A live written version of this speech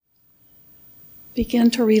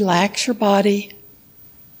Begin to relax your body.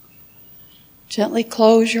 Gently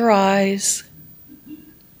close your eyes.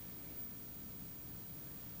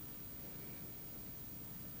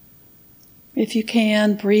 If you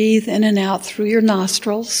can, breathe in and out through your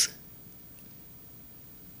nostrils.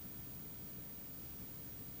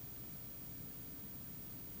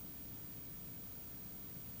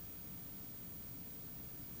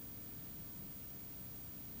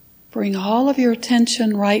 Bring all of your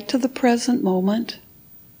attention right to the present moment.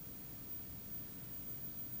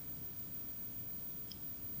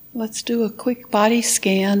 Let's do a quick body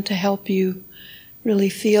scan to help you really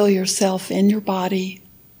feel yourself in your body,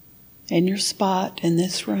 in your spot in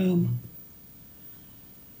this room.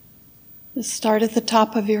 Just start at the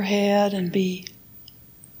top of your head and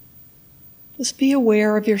just be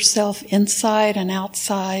aware of yourself inside and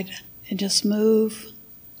outside, and just move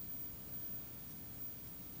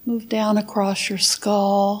down across your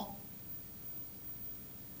skull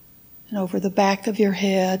and over the back of your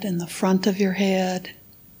head and the front of your head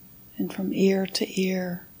and from ear to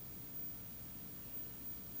ear.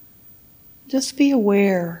 Just be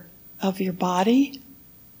aware of your body.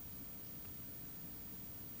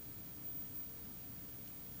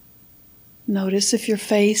 Notice if your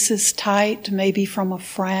face is tight, maybe from a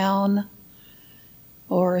frown,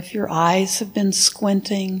 or if your eyes have been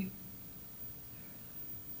squinting,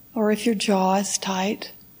 or if your jaw is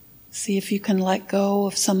tight. See if you can let go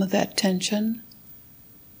of some of that tension.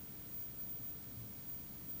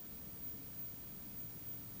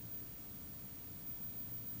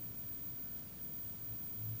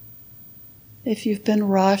 If you've been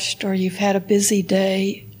rushed or you've had a busy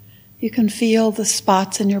day, you can feel the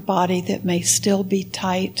spots in your body that may still be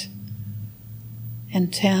tight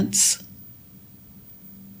and tense.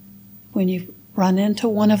 When you run into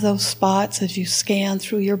one of those spots as you scan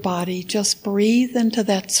through your body, just breathe into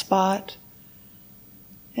that spot.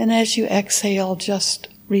 And as you exhale, just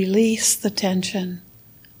release the tension.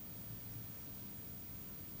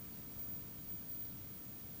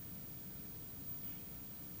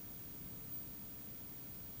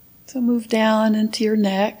 So move down into your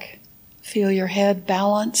neck. Feel your head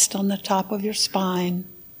balanced on the top of your spine.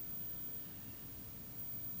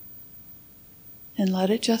 And let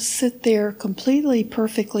it just sit there completely,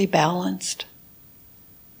 perfectly balanced.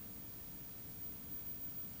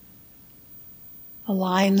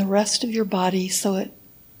 Align the rest of your body so it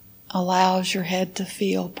allows your head to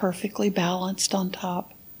feel perfectly balanced on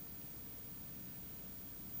top.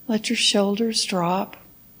 Let your shoulders drop.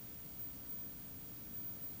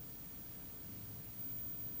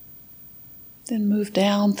 Then move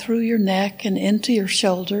down through your neck and into your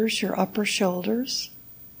shoulders, your upper shoulders,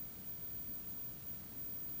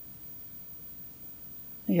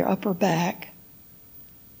 your upper back.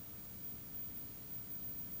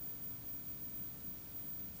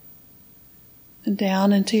 And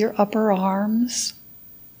down into your upper arms.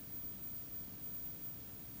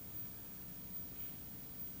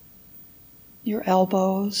 Your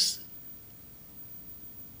elbows.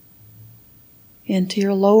 Into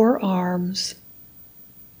your lower arms.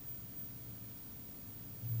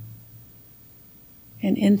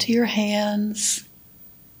 And into your hands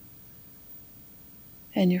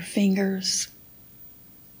and your fingers.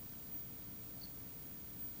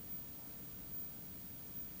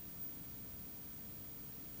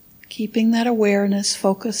 Keeping that awareness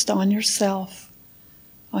focused on yourself,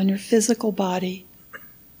 on your physical body.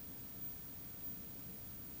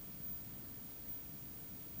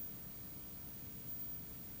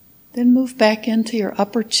 Then move back into your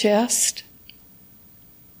upper chest.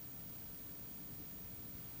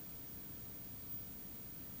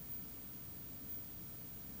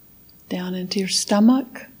 Down into your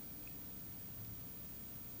stomach.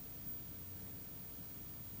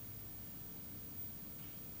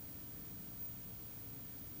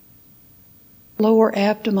 Lower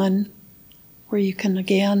abdomen, where you can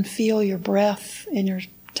again feel your breath in your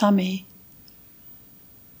tummy.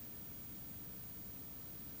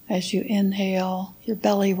 As you inhale, your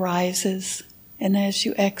belly rises, and as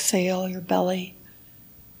you exhale, your belly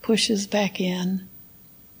pushes back in.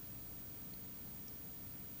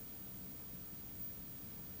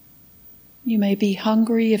 You may be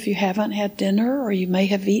hungry if you haven't had dinner, or you may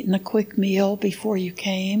have eaten a quick meal before you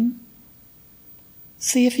came.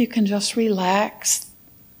 See if you can just relax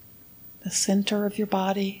the center of your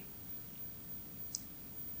body.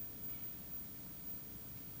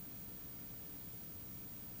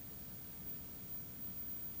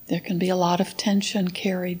 There can be a lot of tension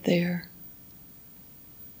carried there.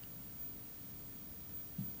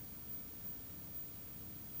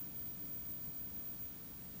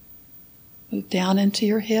 Move down into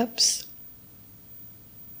your hips.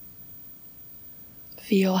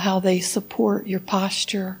 Feel how they support your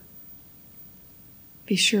posture.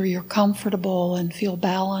 Be sure you're comfortable and feel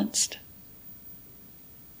balanced.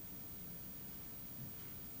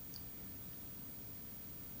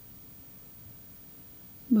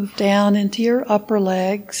 Move down into your upper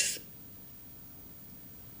legs.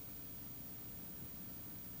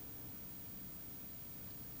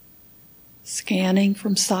 Scanning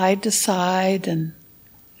from side to side and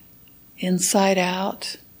inside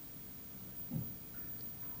out.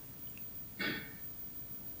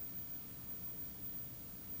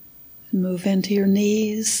 And move into your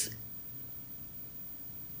knees.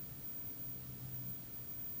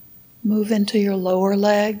 Move into your lower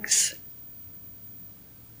legs.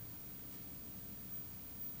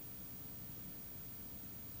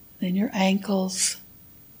 Then your ankles.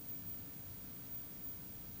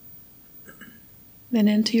 Then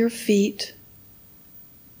into your feet.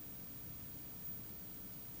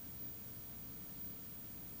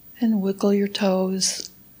 And wiggle your toes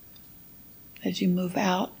as you move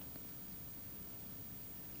out.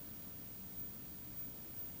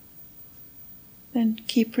 Then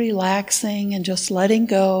keep relaxing and just letting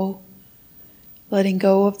go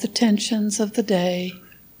of the tensions of the day,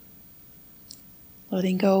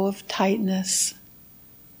 letting go of tightness.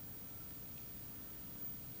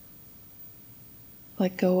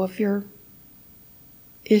 Let go of your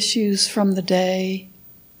issues from the day.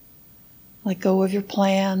 Let go of your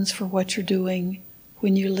plans for what you're doing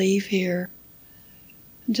when you leave here.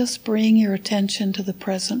 And just bring your attention to the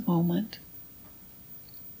present moment.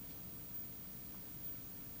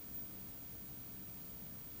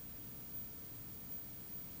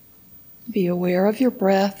 Be aware of your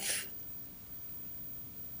breath.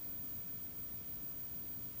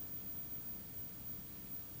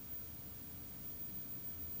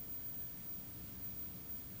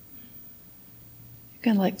 You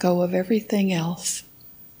can let go of everything else.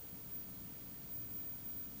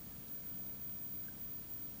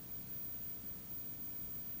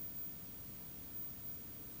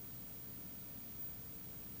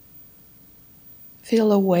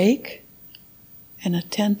 Feel awake and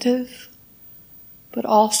attentive, but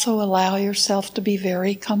also allow yourself to be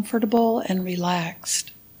very comfortable and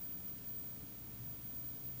relaxed.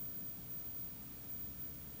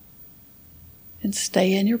 And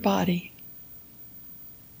stay in your body.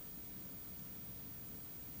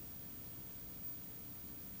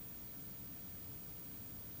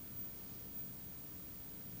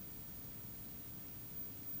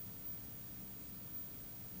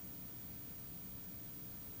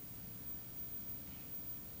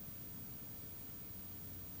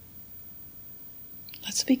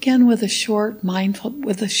 Let's begin with a short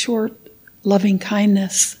loving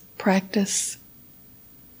kindness practice.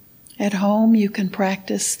 At home, you can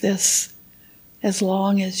practice this as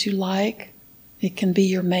long as you like. It can be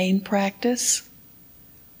your main practice.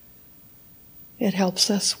 It helps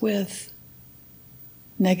us with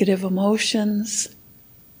negative emotions.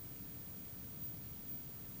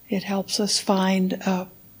 It helps us find a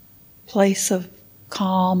place of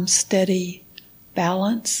calm, steady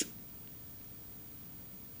balance.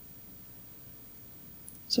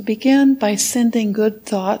 So begin by sending good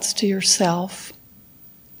thoughts to yourself.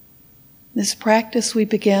 This practice we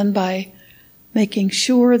begin by making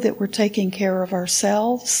sure that we're taking care of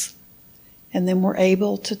ourselves, and then we're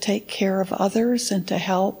able to take care of others and to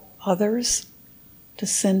help others, to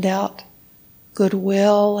send out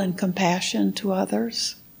goodwill and compassion to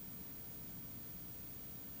others.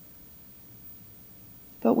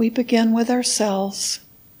 But we begin with ourselves,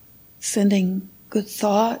 sending good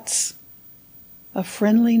thoughts of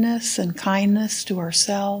friendliness and kindness to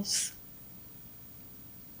ourselves.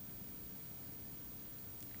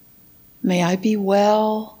 May I be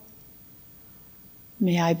well.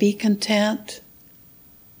 May I be content.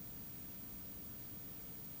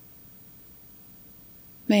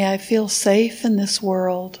 May I feel safe in this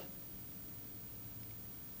world.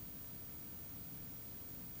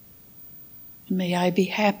 May I be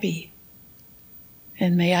happy,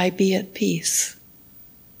 and may I be at peace.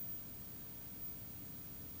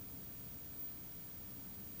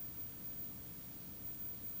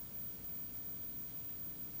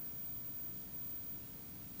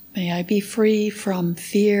 May I be free from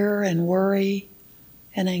fear and worry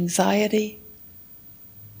and anxiety.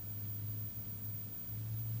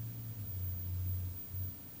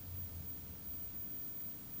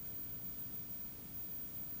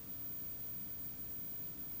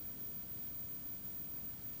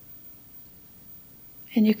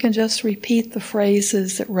 And you can just repeat the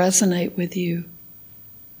phrases that resonate with you,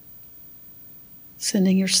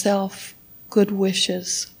 sending yourself good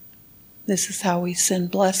wishes. This is how we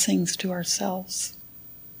send blessings to ourselves.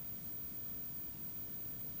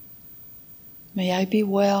 May I be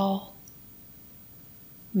well.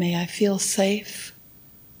 May I feel safe.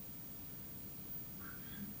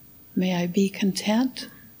 May I be content.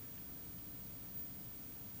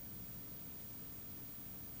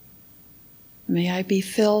 May I be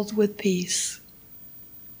filled with peace.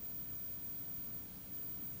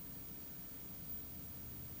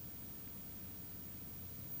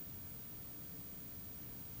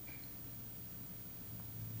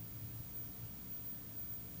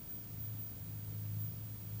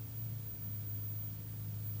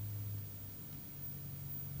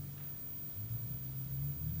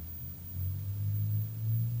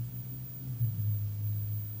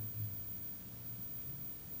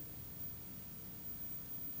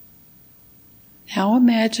 Now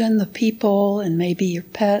imagine the people and maybe your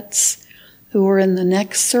pets who are in the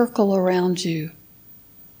next circle around you,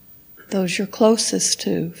 those you're closest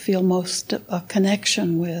to, feel most a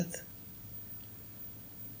connection with.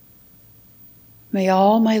 May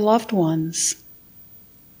all my loved ones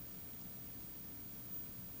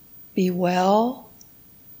be well,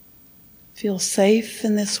 feel safe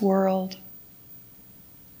in this world.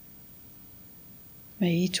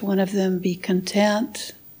 May each one of them be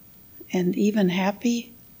content and even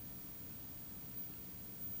happy.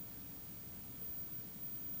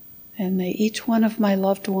 And may each one of my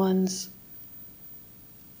loved ones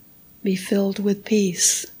be filled with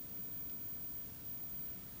peace.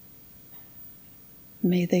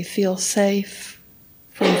 May they feel safe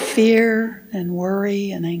from fear and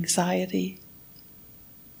worry and anxiety.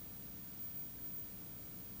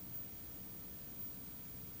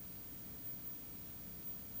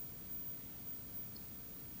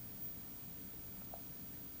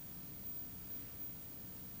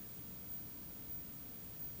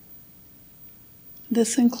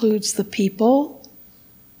 This includes the people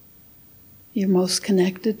you're most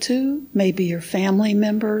connected to, maybe your family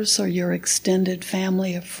members or your extended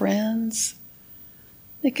family of friends.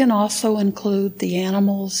 It can also include the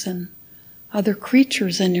animals and other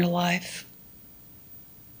creatures in your life.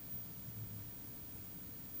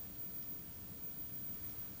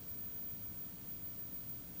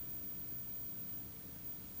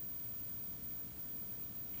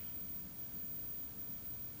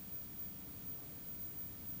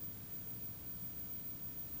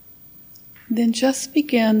 Then just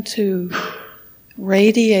begin to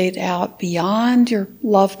radiate out beyond your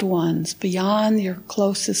loved ones, beyond your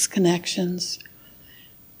closest connections.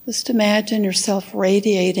 Just imagine yourself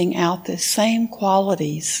radiating out the same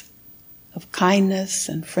qualities of kindness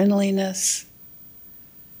and friendliness.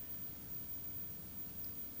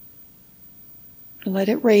 Let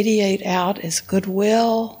it radiate out as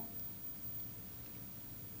goodwill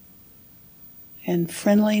and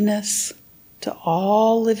friendliness to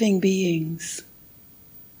all living beings.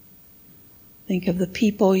 Think of the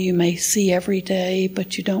people you may see every day,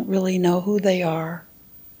 but you don't really know who they are.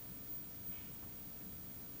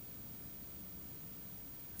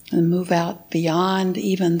 And move out beyond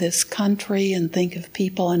even this country and think of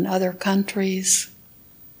people in other countries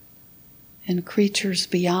and creatures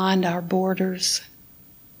beyond our borders.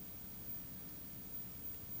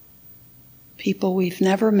 People we've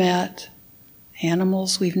never met,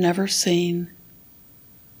 animals we've never seen,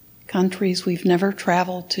 countries we've never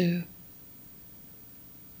traveled to.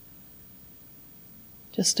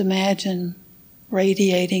 Just imagine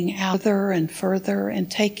radiating out further and further and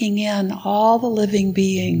taking in all the living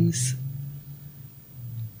beings,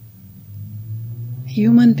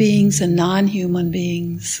 human beings and non-human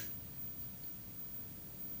beings.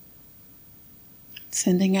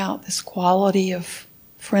 Sending out this quality of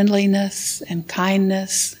friendliness and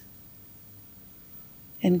kindness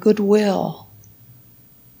and goodwill.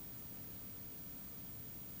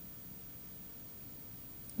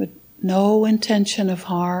 With no intention of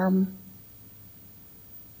harm.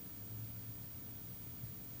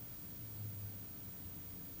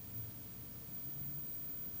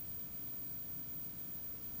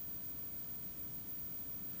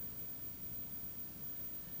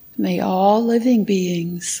 May all living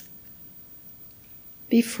beings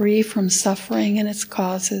be free from suffering and its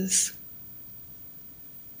causes.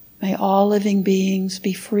 May all living beings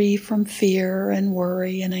be free from fear and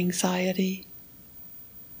worry and anxiety,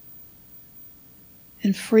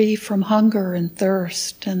 and free from hunger and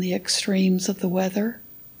thirst and the extremes of the weather.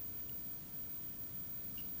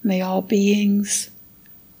 May all beings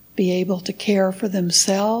be able to care for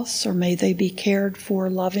themselves, or may they be cared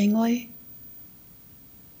for lovingly.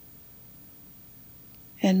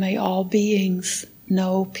 And may all beings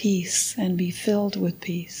know peace and be filled with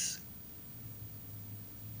peace.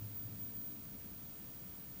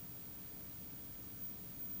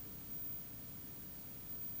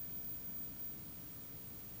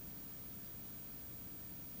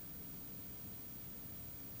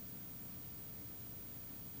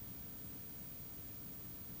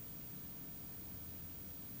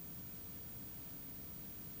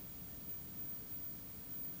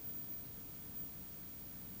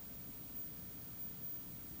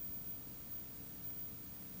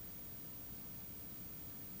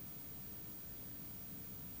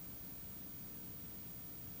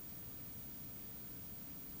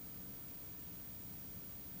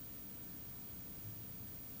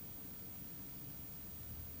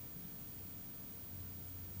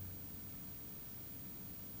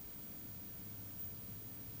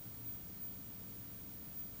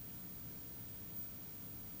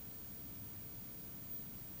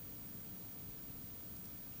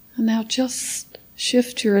 Now just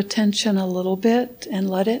shift your attention a little bit and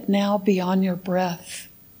let it now be on your breath.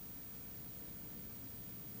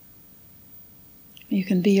 You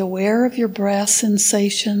can be aware of your breath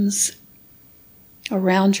sensations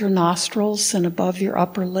around your nostrils and above your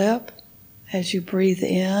upper lip as you breathe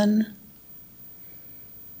in,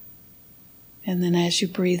 and then as you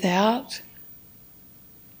breathe out.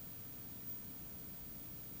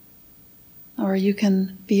 Or you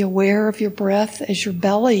can be aware of your breath as your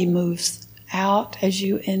belly moves out as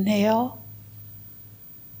you inhale,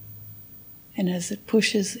 and as it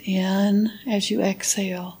pushes in as you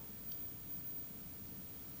exhale.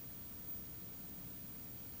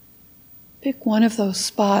 Pick one of those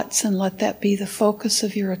spots and let that be the focus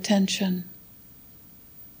of your attention.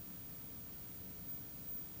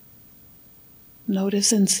 Notice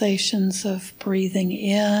sensations of breathing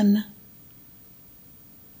in,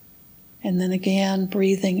 and then again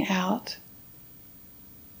breathing out.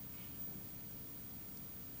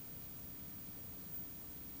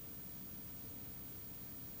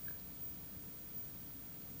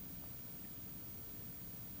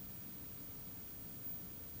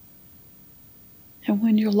 And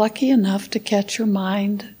when you're lucky enough to catch your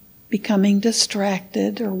mind becoming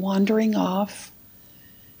distracted or wandering off,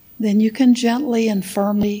 then you can gently and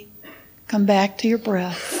firmly come back to your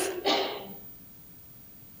breath.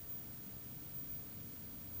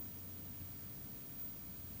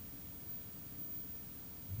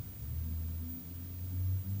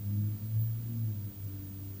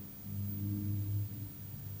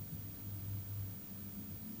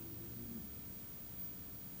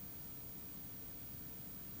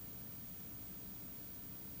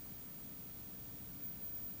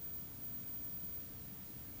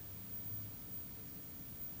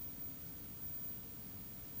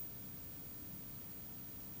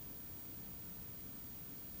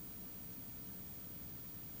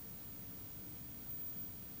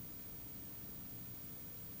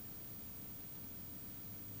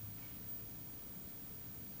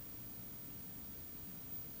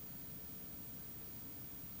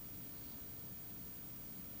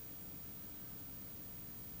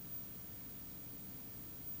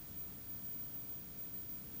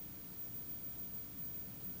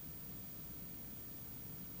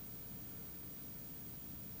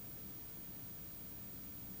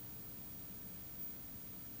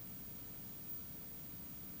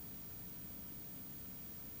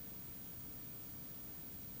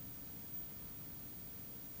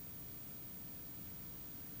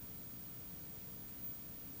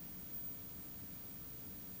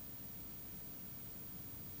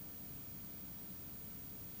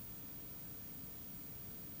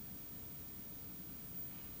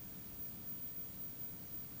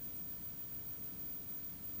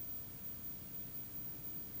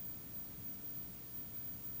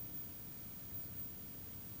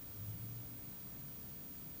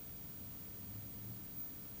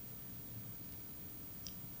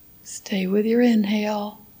 Stay with your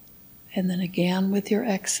inhale, and then again with your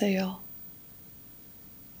exhale.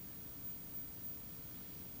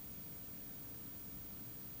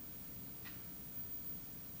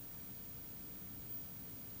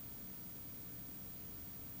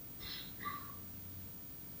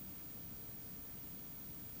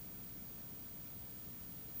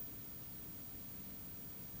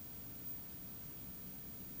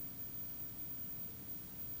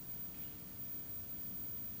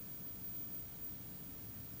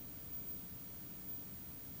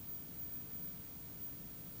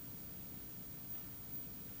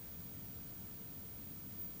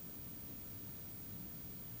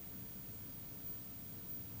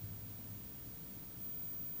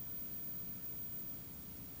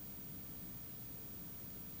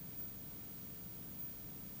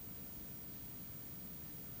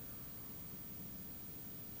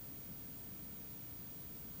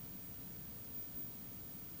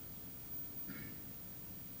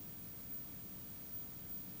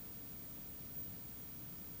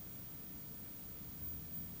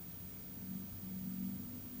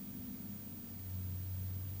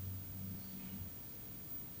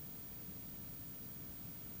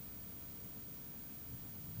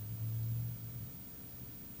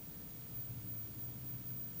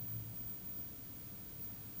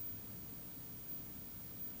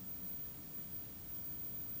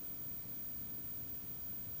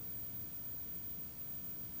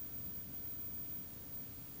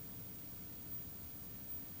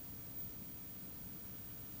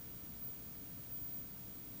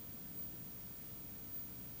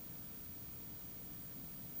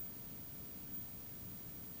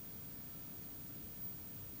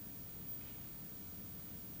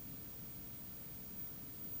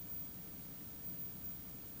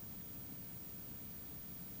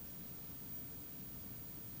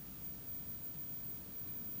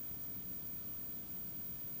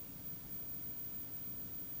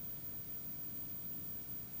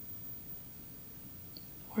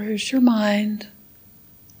 Where's your mind?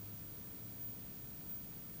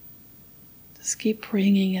 Just keep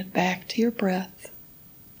bringing it back to your breath.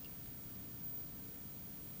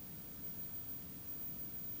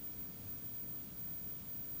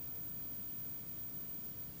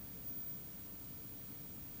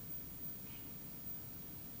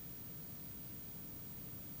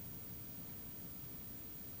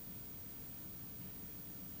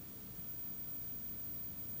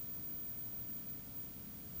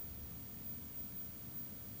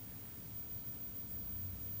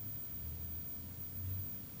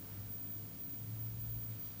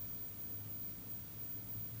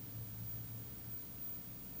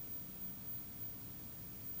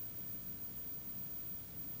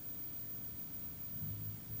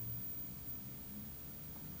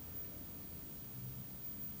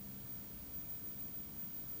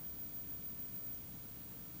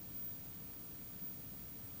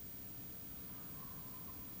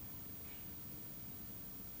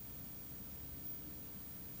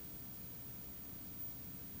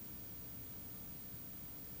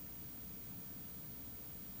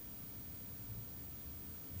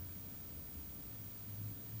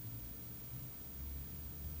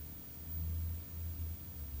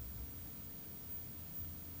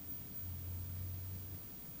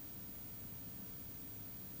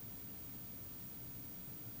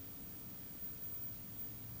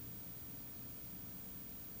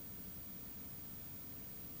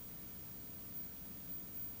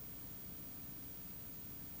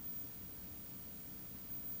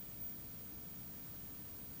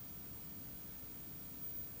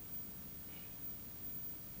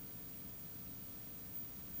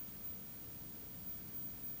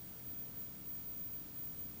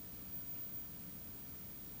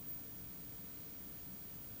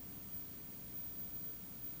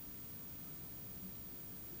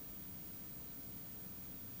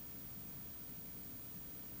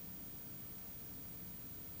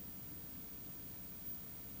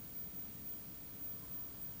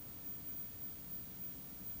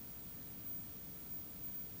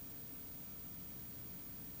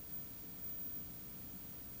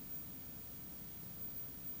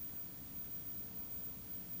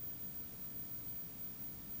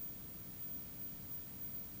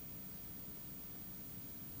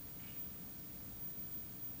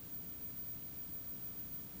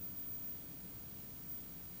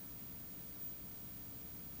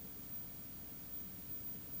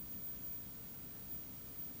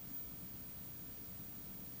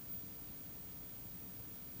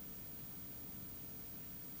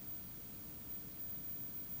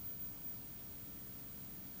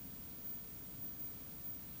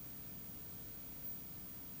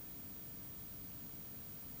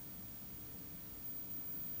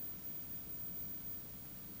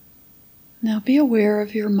 Now be aware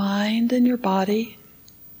of your mind and your body.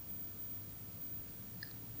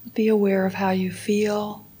 Be aware of how you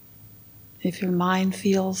feel. If your mind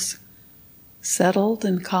feels settled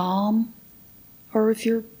and calm, or if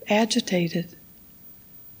you're agitated.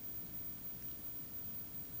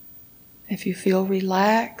 If you feel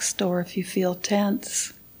relaxed or if you feel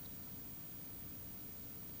tense.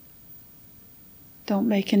 Don't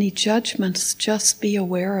make any judgments, just be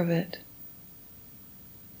aware of it.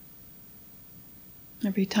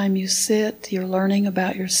 Every time you sit, you're learning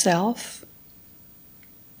about yourself,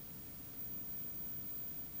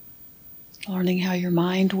 learning how your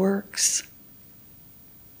mind works.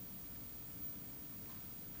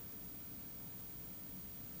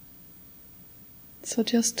 So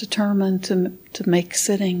just determine to make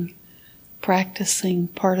sitting, practicing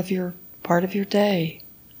part of your day,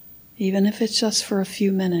 even if it's just for a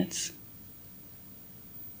few minutes.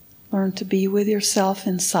 Learn to be with yourself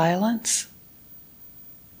in silence.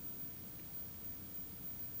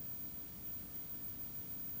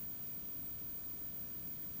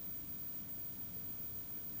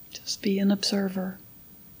 Just be an observer.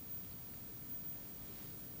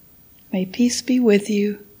 May peace be with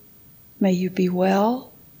you. May you be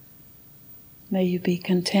well. May you be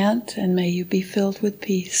content, and may you be filled with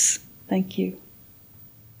peace. Thank you.